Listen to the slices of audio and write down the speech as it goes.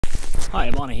Hi,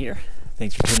 Amani here.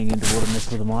 Thanks for tuning into Wilderness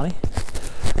with Amani.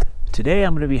 Today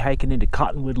I'm going to be hiking into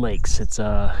Cottonwood Lakes. It's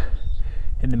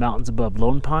in the mountains above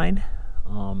Lone Pine.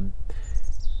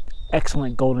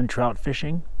 Excellent golden trout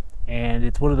fishing, and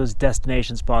it's one of those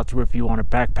destination spots where if you want to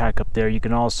backpack up there, you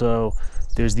can also,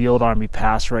 there's the old Army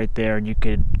Pass right there, and you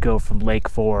could go from Lake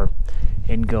 4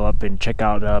 and go up and check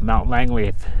out Mount Langley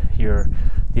if you're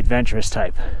the adventurous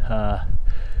type. The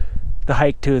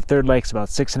hike to the third lake is about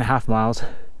 6.5 miles.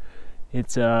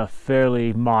 It's a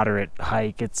fairly moderate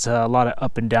hike. It's a lot of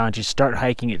up and downs. You start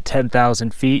hiking at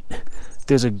 10,000 feet.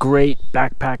 There's a great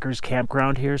backpackers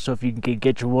campground here, so if you can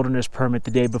get your wilderness permit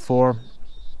the day before,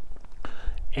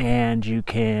 and you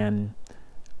can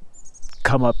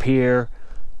come up here,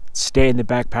 stay in the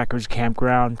backpackers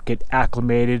campground, get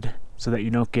acclimated so that you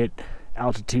don't get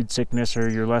altitude sickness or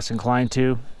you're less inclined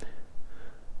to,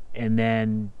 and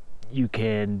then you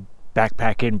can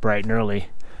backpack in bright and early.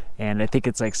 And I think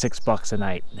it's like $6 a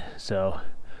night. So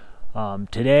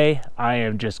today I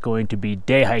am just going to be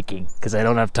day hiking because I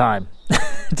don't have time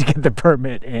to get the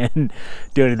permit and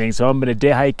do anything. So I'm going to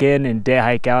day hike in and day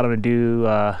hike out. I'm going to do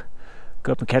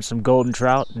go up and catch some golden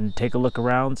trout and take a look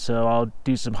around. So I'll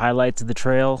do some highlights of the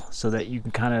trail so that you can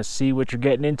kind of see what you're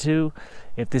getting into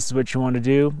if this is what you want to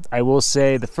do. I will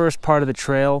say the first part of the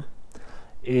trail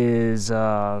is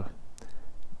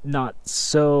not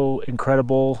so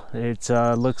incredible. It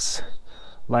looks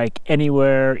like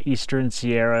anywhere Eastern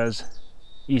Sierra,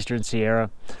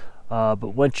 but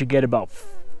once you get about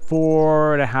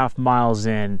 4.5 miles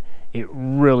in, it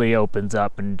really opens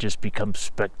up and just becomes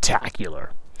spectacular.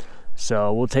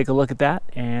 So we'll take a look at that,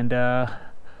 and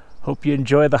hope you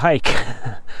enjoy the hike.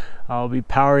 I'll be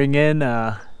powering in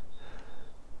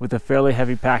with a fairly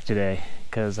heavy pack today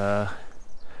because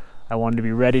I wanted to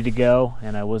be ready to go,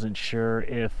 and I wasn't sure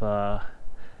if there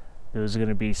was going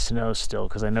to be snow still,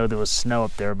 because I know there was snow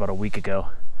up there about a week ago.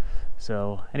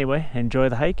 So anyway, enjoy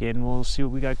the hike and we'll see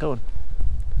what we got going.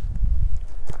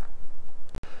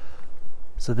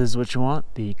 So this is what you want,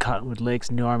 the Cottonwood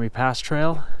Lakes New Army Pass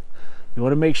Trail. You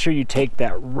want to make sure you take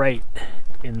that right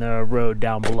in the road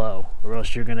down below, or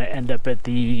else you're going to end up at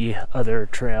the other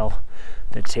trail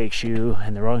that takes you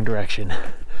in the wrong direction.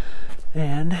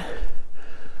 And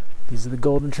these are the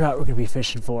golden trout we're going to be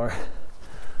fishing for.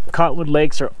 Cottonwood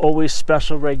Lakes are always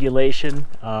special regulation.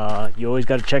 You always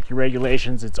got to check your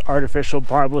regulations. It's artificial,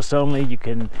 barbless only. You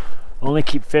can only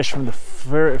keep fish from the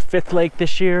fifth lake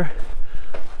this year,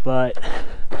 but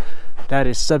that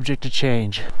is subject to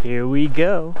change. Here we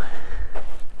go.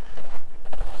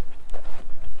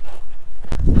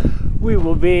 We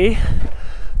will be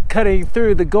cutting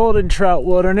through the golden trout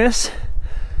wilderness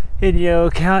in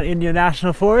Inyo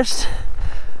National Forest.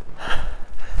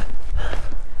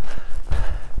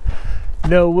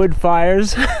 No wood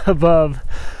fires above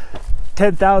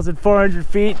 10,400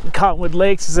 feet. Cottonwood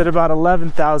Lakes is at about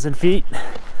 11,000 feet.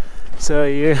 So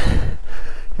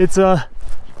it's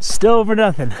still over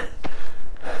nothing.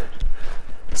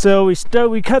 So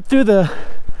we cut through the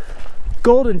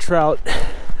golden trout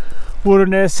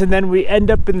wilderness, and then we end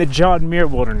up in the John Muir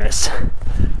wilderness.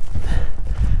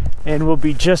 And we'll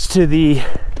be just to the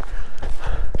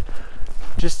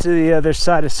other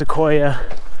side of Sequoia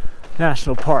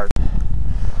National Park.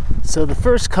 So the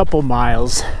first couple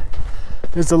miles,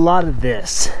 there's a lot of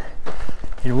this,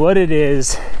 and what it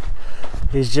is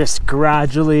just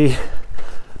gradually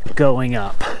going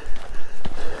up.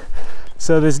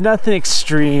 So there's nothing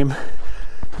extreme.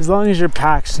 As long as your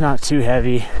pack's not too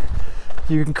heavy,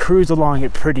 you can cruise along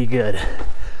it pretty good.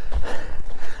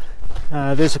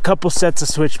 There's a couple sets of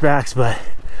switchbacks, but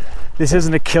this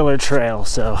isn't a killer trail,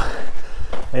 so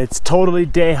it's totally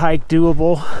day hike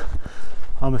doable.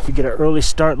 If you get an early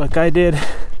start like I did.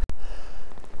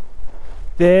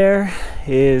 There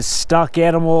is stock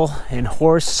animal and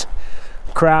horse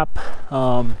crap.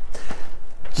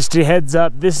 Just a heads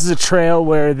up, this is a trail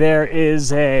where there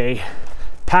is a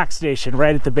pack station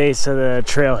right at the base of the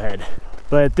trailhead.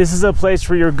 But this is a place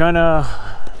where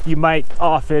you might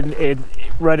often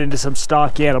run into some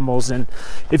stock animals. And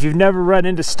if you've never run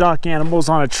into stock animals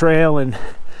on a trail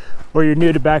or you're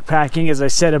new to backpacking, as I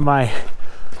said in my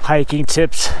hiking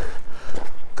tips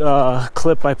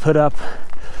clip I put up,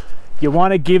 you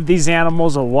want to give these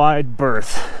animals a wide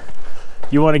berth.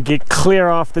 You want to get clear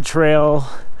off the trail.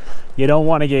 You don't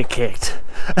want to get kicked.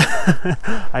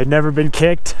 I've never been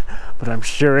kicked, but I'm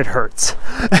sure it hurts.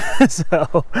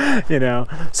 So,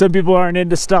 some people aren't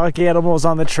into stock animals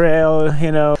on the trail.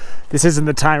 This isn't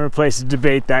the time or place to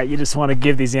debate that. You just want to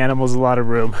give these animals a lot of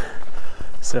room.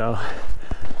 So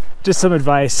just some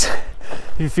advice.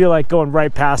 If you feel like going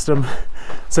right past them,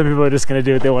 some people are just going to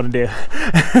do what they want to do.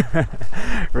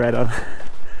 Right on.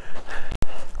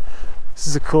 This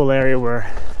is a cool area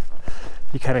where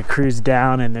you kind of cruise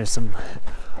down, and there's some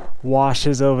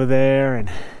washes over there. And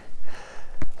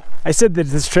I said that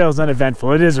this trail is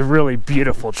uneventful. It is a really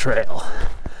beautiful trail.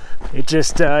 It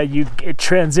just it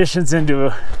transitions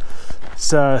into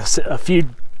a few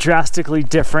drastically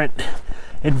different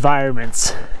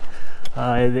environments.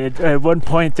 At one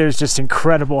point there's just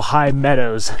incredible high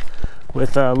meadows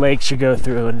with lakes you go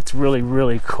through, and it's really,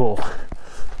 really cool.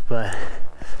 But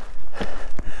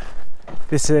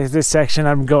this section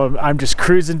I'm just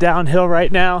cruising downhill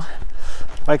right now.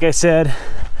 Like I said,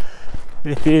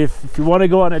 if you want to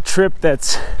go on a trip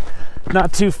that's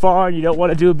not too far and you don't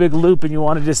want to do a big loop and you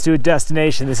want to just do a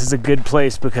destination, this is a good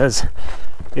place because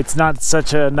it's not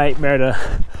such a nightmare to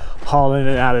haul in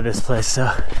and out of this place.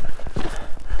 So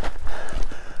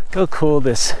look how cool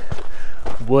this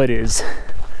wood is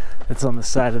that's on the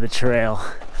side of the trail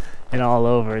and all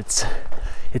over. It's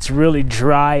really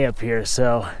dry up here,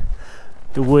 so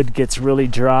the wood gets really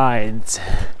dry, and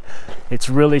it's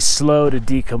really slow to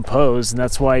decompose, and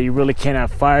that's why you really can't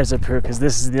have fires up here, because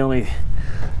this is the only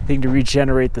thing to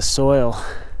regenerate the soil.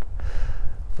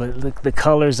 But look, the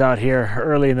colors out here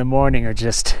early in the morning are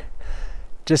just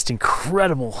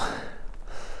incredible.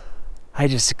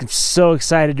 I'm so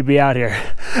excited to be out here.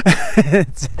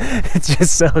 it's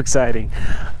just so exciting.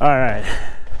 All right.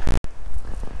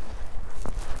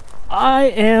 I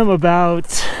am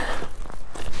about,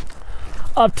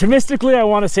 optimistically, I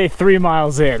want to say 3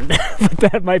 miles in, but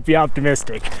that might be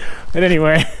optimistic. But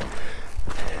anyway,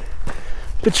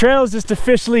 the trail is just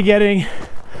officially getting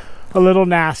a little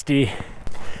nasty.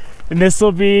 And this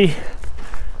will be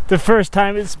the first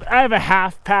time. I have a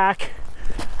half pack.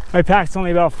 My pack's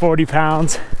only about 40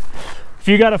 pounds. If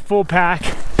you got a full pack,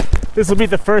 this will be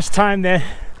the first time that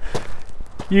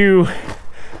you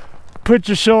put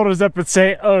your shoulders up and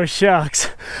say, "Oh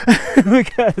shucks,"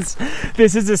 because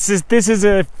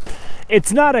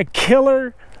it's not a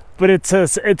killer, but it's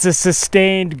a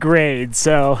sustained grade.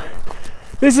 So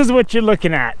this is what you're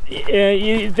looking at.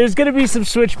 There's going to be some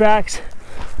switchbacks,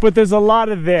 but there's a lot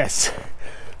of this.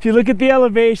 If you look at the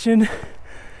elevation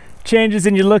changes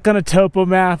and you look on a topo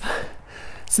map,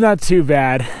 it's not too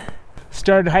bad.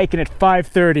 Started hiking at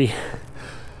 5:30,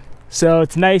 so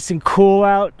it's nice and cool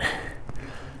out,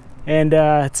 and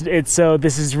so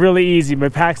this is really easy. My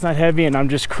pack's not heavy, and I'm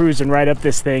just cruising right up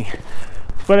this thing.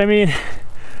 But I mean,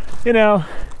 you know,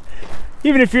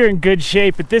 even if you're in good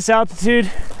shape at this altitude,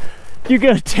 you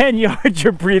go 10 yards,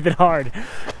 you're breathing hard.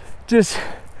 Just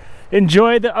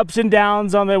enjoy the ups and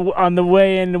downs on the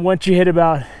way in. And once you hit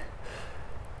about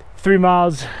 3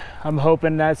 miles, I'm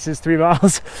hoping that's just 3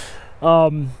 miles,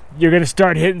 you're gonna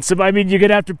start hitting some, I mean, you're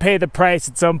gonna have to pay the price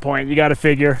at some point. You gotta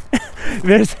figure.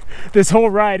 This whole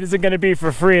ride isn't gonna be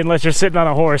for free unless you're sitting on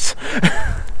a horse.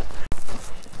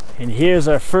 And here's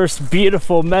our first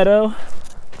beautiful meadow.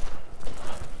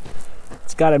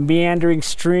 It's got a meandering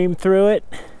stream through it,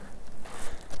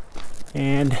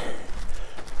 and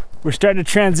we're starting to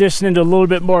transition into a little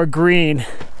bit more green.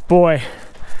 Boy,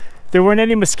 there weren't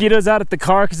any mosquitoes out at the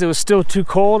car because it was still too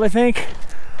cold, I think.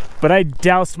 But I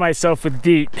doused myself with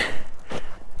DEET.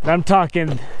 And I'm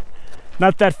talking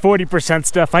not that 40%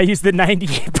 stuff. I use the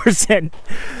 98%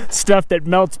 stuff that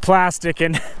melts plastic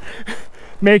and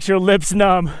makes your lips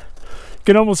numb. You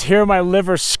can almost hear my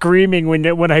liver screaming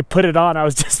when I put it on. I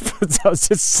was just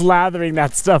slathering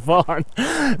that stuff on.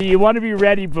 You want to be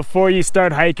ready before you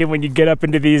start hiking when you get up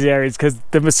into these areas, because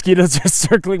the mosquitoes are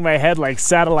circling my head like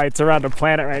satellites around a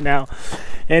planet right now.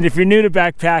 And if you're new to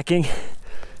backpacking,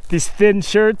 these thin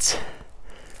shirts,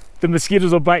 the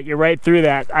mosquitoes will bite you right through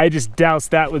that. I just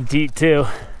doused that with DEET too.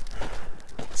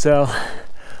 So,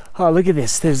 oh, look at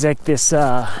this. There's like this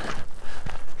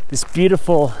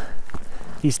beautiful,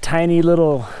 these tiny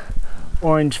little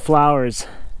orange flowers.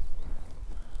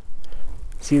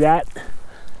 See that?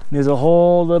 There's a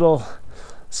whole little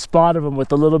spot of them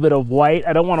with a little bit of white.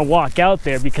 I don't want to walk out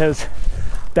there because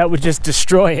that would just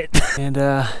destroy it. And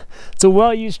it's a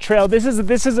well-used trail. This is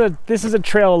a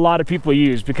trail a lot of people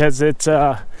use because it's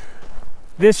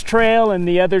this trail and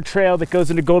the other trail that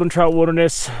goes into Golden Trout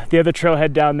Wilderness. The other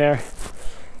trailhead down there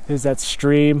is that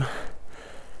stream.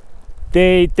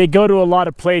 They go to a lot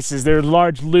of places. There are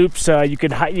large loops. You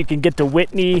can get to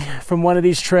Whitney from one of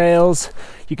these trails.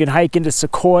 You can hike into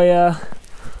Sequoia.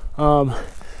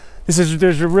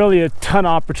 There's really a ton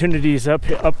of opportunities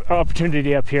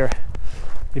opportunity up here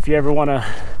if you ever want to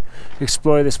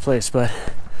explore this place. But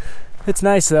it's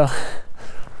nice though.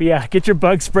 But yeah, get your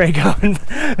bug spray going.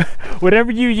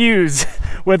 Whatever you use,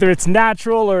 whether it's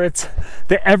natural or it's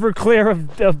the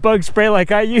Everclear of bug spray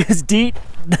like I use, DEET,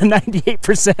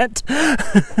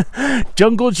 98%,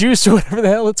 jungle juice or whatever the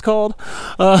hell it's called.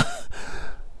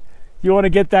 You want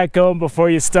to get that going before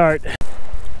you start.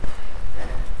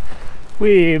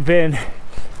 We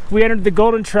entered the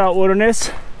golden trout wilderness,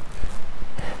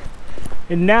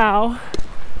 and now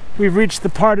we've reached the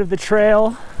part of the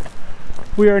trail.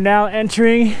 We are now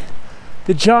entering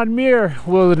the John Muir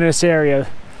Wilderness Area.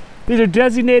 These are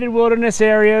designated wilderness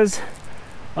areas.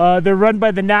 They're run by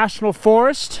the National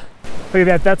Forest. Look at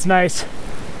that, that's nice.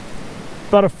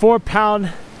 About a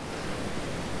 4-pound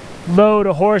load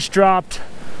of horse dropped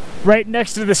right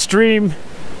next to the stream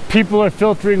people are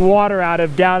filtering water out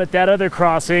of down at that other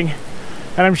crossing.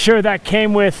 And I'm sure that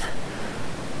came with,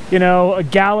 you know, a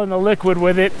gallon of liquid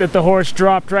with it that the horse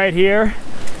dropped right here.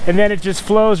 And then it just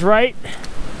flows right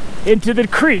into the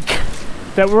creek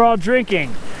that we're all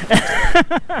drinking.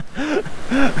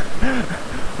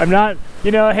 I'm not,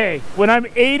 you know, hey, when I'm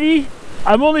 80,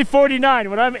 I'm only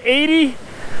 49. When I'm 80,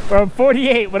 or I'm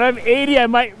 48, when I'm 80, I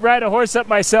might ride a horse up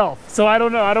myself. So I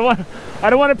don't know, I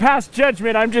don't want to pass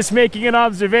judgment. I'm just making an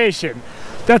observation.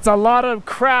 That's a lot of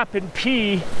crap and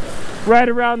pee right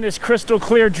around this crystal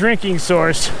clear drinking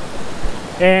source.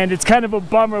 And it's kind of a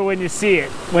bummer when you see it,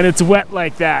 when it's wet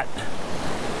like that.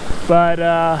 But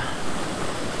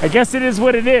I guess it is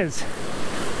what it is.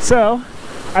 So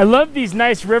I love these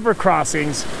nice river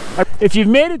crossings. If you've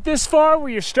made it this far where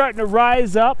you're starting to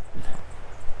rise up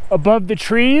above the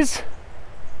trees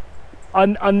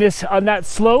on that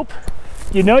slope,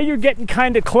 you know you're getting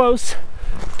kind of close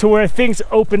to where things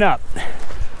open up.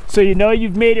 So you know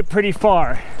you've made it pretty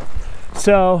far.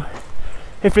 So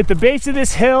if at the base of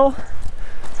this hill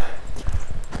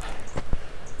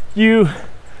you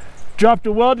dropped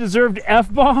a well-deserved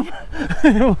F-bomb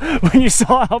when you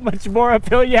saw how much more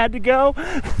uphill you had to go,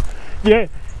 you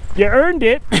earned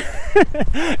it.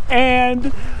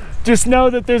 And just know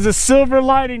that there's a silver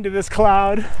lining to this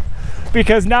cloud,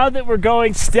 because now that we're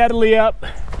going steadily up,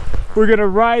 we're gonna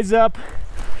rise up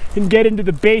and get into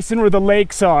the basin where the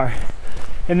lakes are.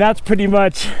 And that's pretty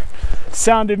much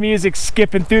Sound of Music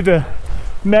skipping through the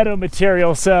meadow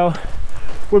material. So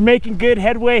we're making good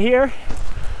headway here,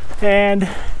 and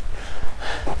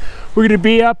we're gonna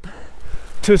be up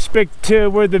to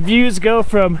where the views go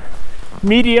from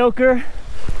mediocre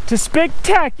to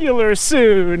spectacular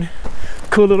soon.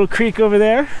 Cool little creek over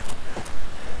there.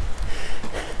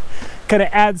 Kind of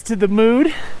adds to the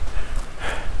mood.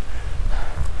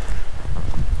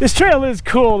 This trail is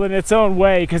cool in its own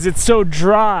way because it's so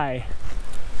dry,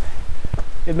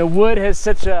 and the wood has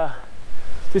such a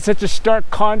stark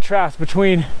contrast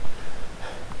between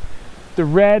the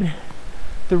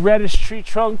reddish tree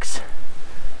trunks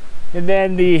and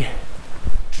then the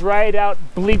dried out,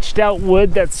 bleached out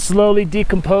wood that's slowly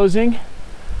decomposing.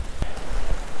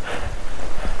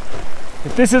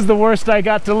 If this is the worst I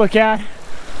got to look at,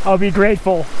 I'll be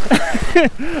grateful.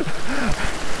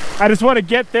 I just want to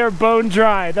get there bone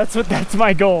dry. That's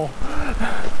my goal.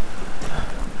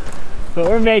 But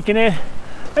we're making it.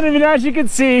 And I mean, as you can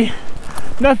see,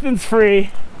 nothing's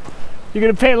free. You're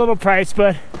gonna pay a little price,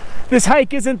 but this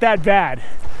hike isn't that bad.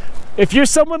 If you're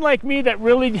someone like me that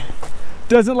really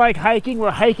doesn't like hiking,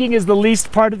 where hiking is the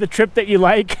least part of the trip that you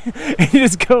like, and you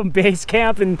just go and base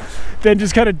camp and then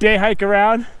just kind of day hike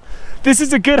around, this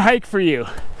is a good hike for you.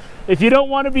 If you don't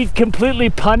want to be completely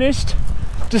punished,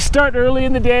 just start early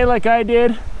in the day like I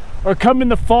did, or come in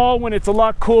the fall when it's a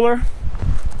lot cooler.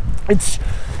 It's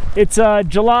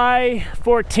July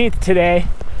 14th today,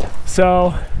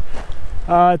 so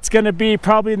it's gonna be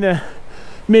probably in the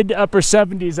mid to upper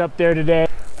 70s up there today.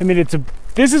 I mean,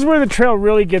 this is where the trail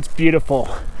really gets beautiful,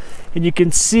 and you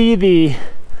can see the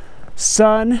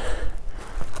sun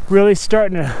really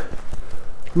starting to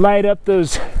light up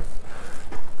those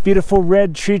beautiful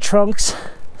red tree trunks,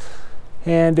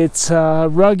 and it's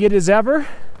rugged as ever,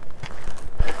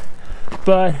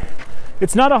 but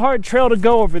it's not a hard trail to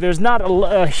go over. There's not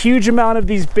a huge amount of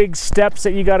these big steps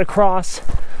that you got to cross,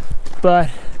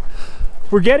 but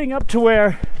we're getting up to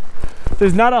where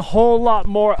there's not a whole lot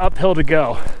more uphill to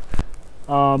go.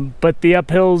 But the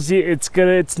uphills,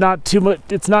 it's not too much,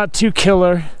 it's not too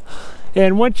killer.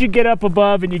 And once you get up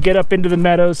above and you get up into the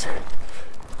meadows,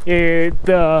 it's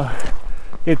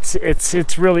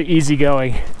really easy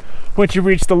going. Once you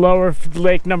reach the lower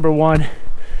lake number 1,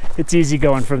 it's easy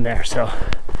going from there. So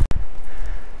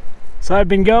I've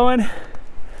been going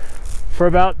for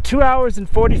about 2 hours and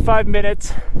 45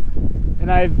 minutes,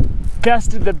 and I've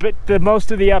bested the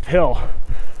most of the uphill.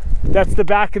 That's the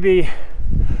back of the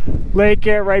lake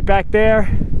there, right back there.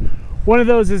 One of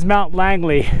those is Mount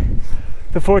Langley,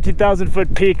 the 14,000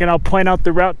 foot peak, and I'll point out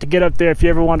the route to get up there if you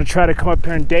ever want to try to come up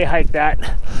here and day hike that.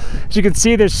 As you can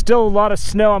see, there's still a lot of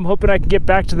snow. I'm hoping I can get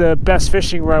back to the best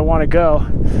fishing where I want to go.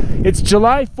 It's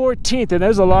July 14th and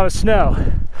there's a lot of snow.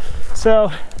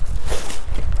 So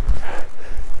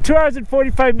 2 hours and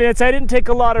 45 minutes. I didn't take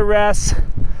a lot of rest.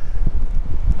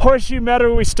 Horseshoe Meadow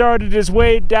where we started is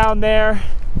way down there.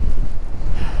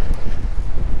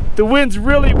 The wind's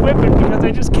really whipping because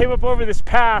I just came up over this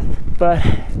path, but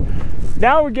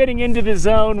now we're getting into the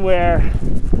zone where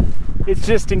it's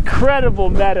just incredible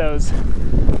meadows.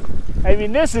 I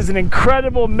mean, this is an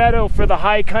incredible meadow for the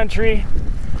high country.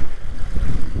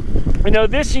 You know,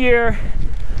 this year,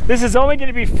 this is only going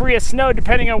to be free of snow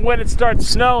depending on when it starts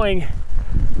snowing.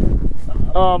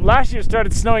 Last year it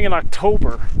started snowing in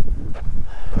October.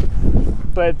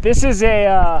 But this is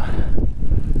a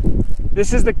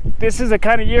this is the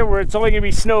kind of year where it's only going to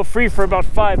be snow free for about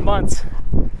 5 months.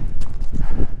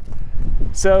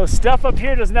 So stuff up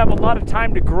here doesn't have a lot of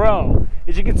time to grow.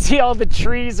 As you can see, all the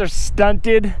trees are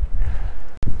stunted.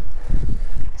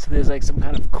 So there's like some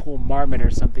kind of cool marmot or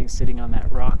something sitting on that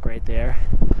rock right there.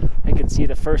 I can see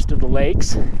the first of the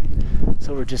lakes.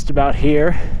 So we're just about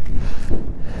here.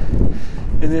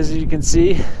 And as you can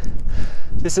see,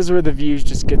 this is where the views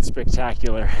just get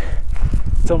spectacular.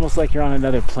 It's almost like you're on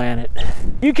another planet.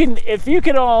 If you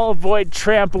can all avoid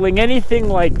trampling anything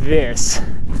like this,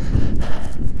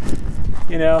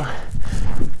 you know,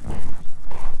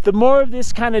 the more of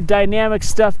this kind of dynamic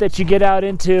stuff that you get out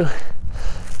into,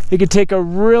 it can take a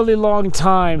really long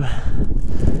time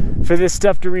for this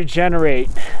stuff to regenerate.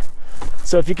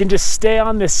 So if you can just stay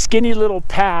on this skinny little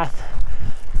path,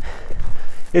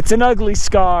 it's an ugly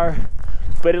scar,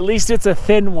 but at least it's a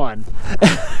thin one.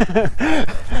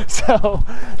 so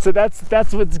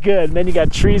that's what's good. And then you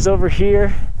got trees over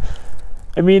here.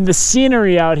 I mean, the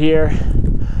scenery out here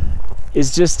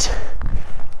is just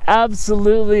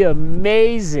absolutely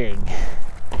amazing.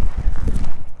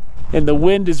 And the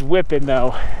wind is whipping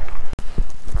though.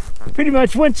 Pretty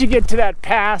much once you get to that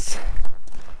pass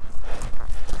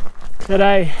that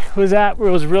I was at where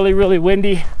it was really, really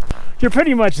windy, you're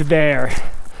pretty much there.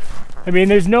 I mean,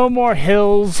 there's no more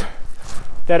hills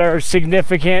that are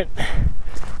significant,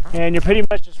 and you're pretty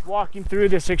much just walking through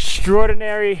this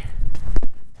extraordinary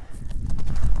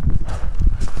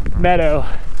meadow.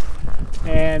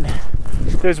 And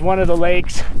there's one of the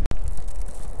lakes.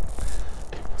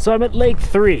 So I'm at Lake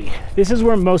 3. This is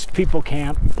where most people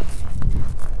camp.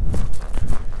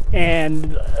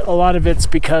 And a lot of it's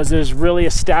because there's really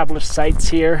established sites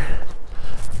here.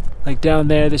 Like down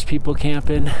there, there's people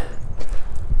camping.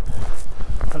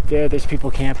 Up there, there's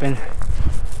people camping.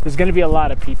 There's going to be a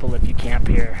lot of people if you camp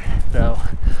here, though.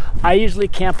 I usually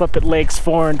camp up at lakes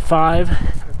 4 and 5.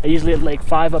 I usually at Lake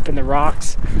 5 up in the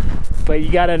rocks. But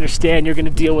you got to understand, you're going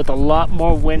to deal with a lot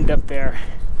more wind up there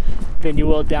than you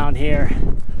will down here.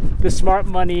 The smart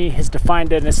money is to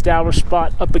find an established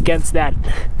spot up against that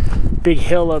big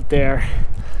hill up there,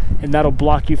 and that'll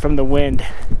block you from the wind.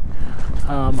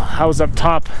 I was up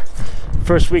top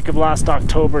first week of last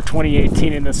October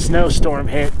 2018 and the snowstorm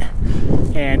hit,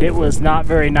 and it was not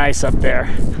very nice up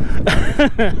there.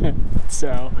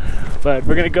 So, but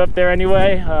we're gonna go up there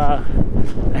anyway. I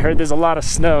heard there's a lot of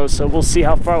snow, so we'll see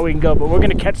how far we can go, but we're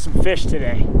gonna catch some fish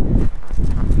today.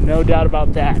 No doubt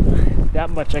about that. That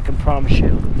much I can promise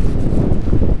you.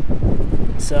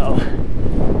 So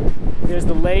there's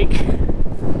the lake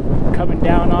coming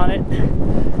down on it.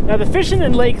 Now the fishing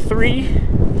in Lake 3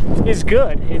 is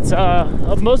good. It's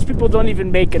most people don't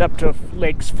even make it up to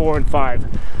lakes 4 and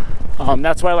 5.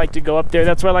 That's why I like to go up there.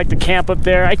 That's why I like to camp up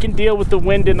there. I can deal with the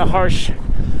wind and the harsh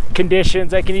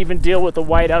conditions. I can even deal with the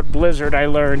whiteout blizzard I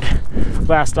learned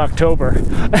last October.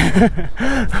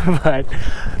 But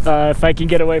if I can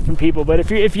get away from people. But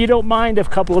if you don't mind a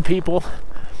couple of people,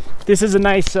 this is a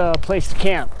nice place to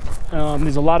camp.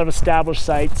 There's a lot of established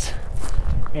sites,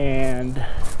 and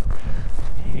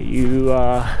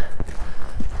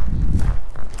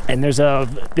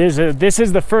this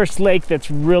is the first lake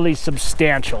that's really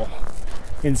substantial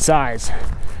in size,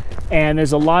 and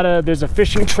there's a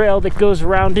fishing trail that goes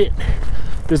around it.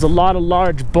 There's a lot of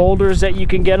large boulders that you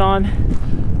can get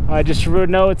on. I just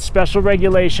know it's special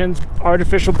regulations,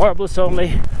 artificial barbless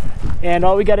only, and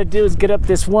all we got to do is get up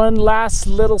this one last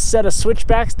little set of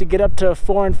switchbacks to get up to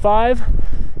 4 and 5,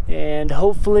 and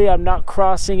hopefully I'm not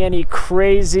crossing any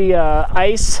crazy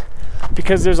ice,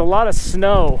 because there's a lot of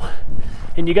snow,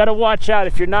 and you got to watch out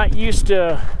if you're not used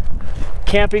to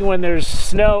camping when there's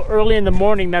snow early in the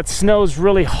morning. That snow is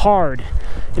really hard,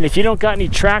 and if you don't got any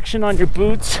traction on your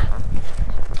boots,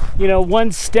 you know,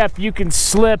 one step you can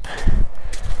slip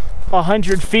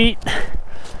 100 feet.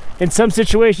 In some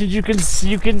situations you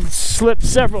can slip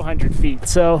several hundred feet,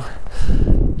 so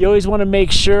you always want to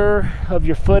make sure of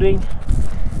your footing,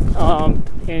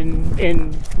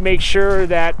 and make sure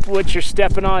that what you're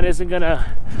stepping on isn't going to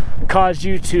cause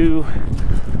you to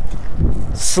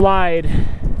slide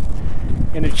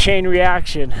in a chain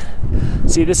reaction.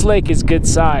 See, this lake is good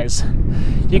size.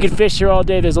 You can fish here all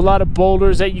day. There's a lot of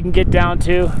boulders that you can get down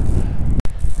to.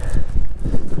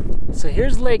 So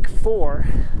here's Lake 4.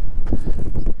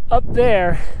 Up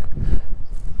there,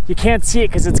 you can't see it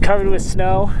because it's covered with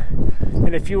snow.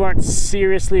 And if you aren't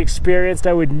seriously experienced,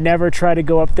 I would never try to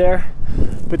go up there.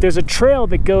 But there's a trail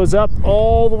that goes up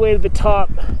all the way to the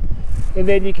top. And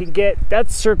then you can get,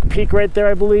 that's Cirque Peak right there,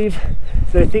 I believe.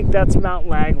 So I think that's Mount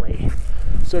Langley.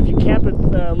 So if you camp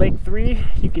at Lake 3,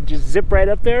 you can just zip right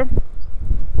up there.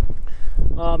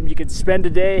 You can spend a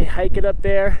day hiking up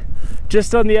there.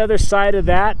 Just on the other side of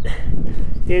that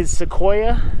is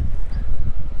Sequoia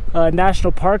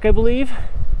National Park, I believe.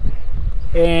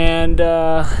 And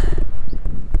that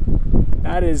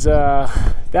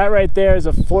right there is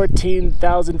a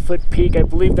 14,000 foot peak. I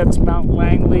believe that's Mount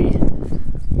Langley.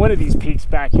 One of these peaks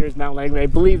back here is Mount Langley. I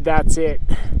believe that's it.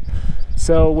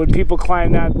 So when people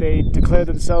climb that, they declare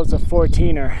themselves a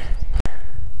 14er.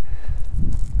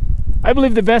 I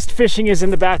believe the best fishing is in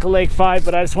the back of Lake 5,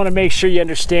 but I just want to make sure you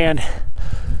understand.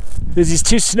 There's these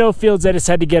two snowfields I just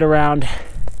had to get around.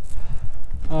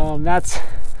 That's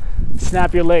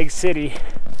Snap Your Leg City.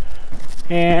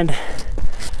 And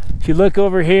if you look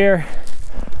over here,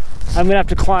 I'm gonna have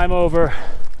to climb over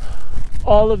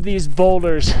all of these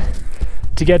boulders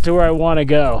to get to where I want to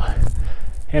go.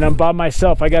 And I'm by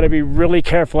myself. I got to be really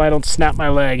careful I don't snap my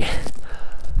leg.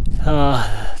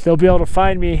 They'll be able to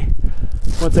find me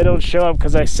once I don't show up,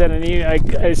 because I sent an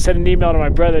email to my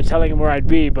brother telling him where I'd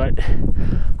be, but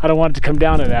I don't want it to come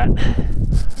down to that.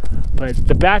 But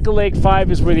the back of Lake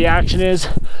 5 is where the action is,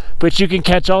 but you can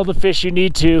catch all the fish you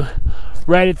need to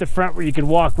right at the front where you can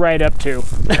walk right up to.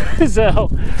 So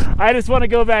I just want to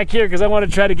go back here because I want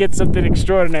to try to get something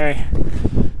extraordinary.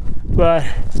 But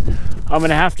I'm going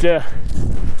to have to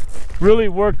really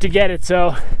work to get it.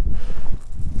 So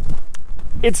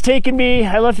it's taken me,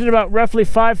 I left it about roughly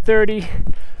 5:30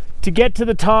 to get to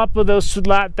the top of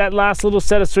that last little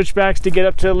set of switchbacks to get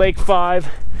up to Lake 5,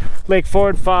 Lake 4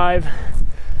 and 5.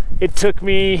 It took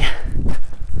me,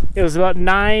 it was about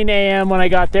 9 a.m. when I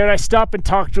got there, and I stopped and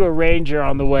talked to a ranger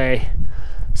on the way.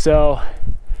 So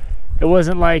it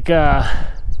wasn't like I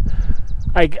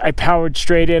powered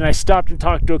straight in. I stopped and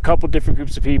talked to a couple different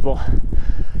groups of people.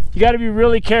 You got to be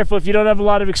really careful if you don't have a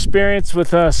lot of experience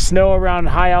with snow around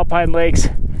high alpine lakes.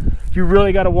 You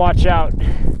really got to watch out.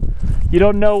 You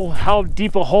don't know how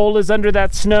deep a hole is under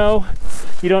that snow.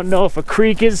 You don't know if a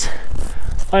creek is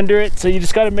under it, so you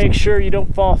just got to make sure you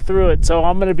don't fall through it. So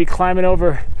I'm going to be climbing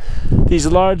over these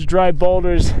large dry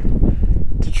boulders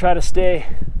to try to stay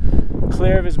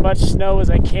clear of as much snow as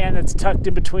I can that's tucked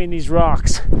in between these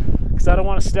rocks, because I don't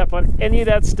want to step on any of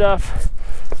that stuff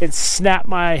and snap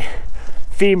my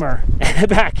femur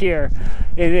back here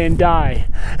and die.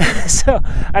 So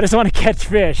I just want to catch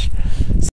fish.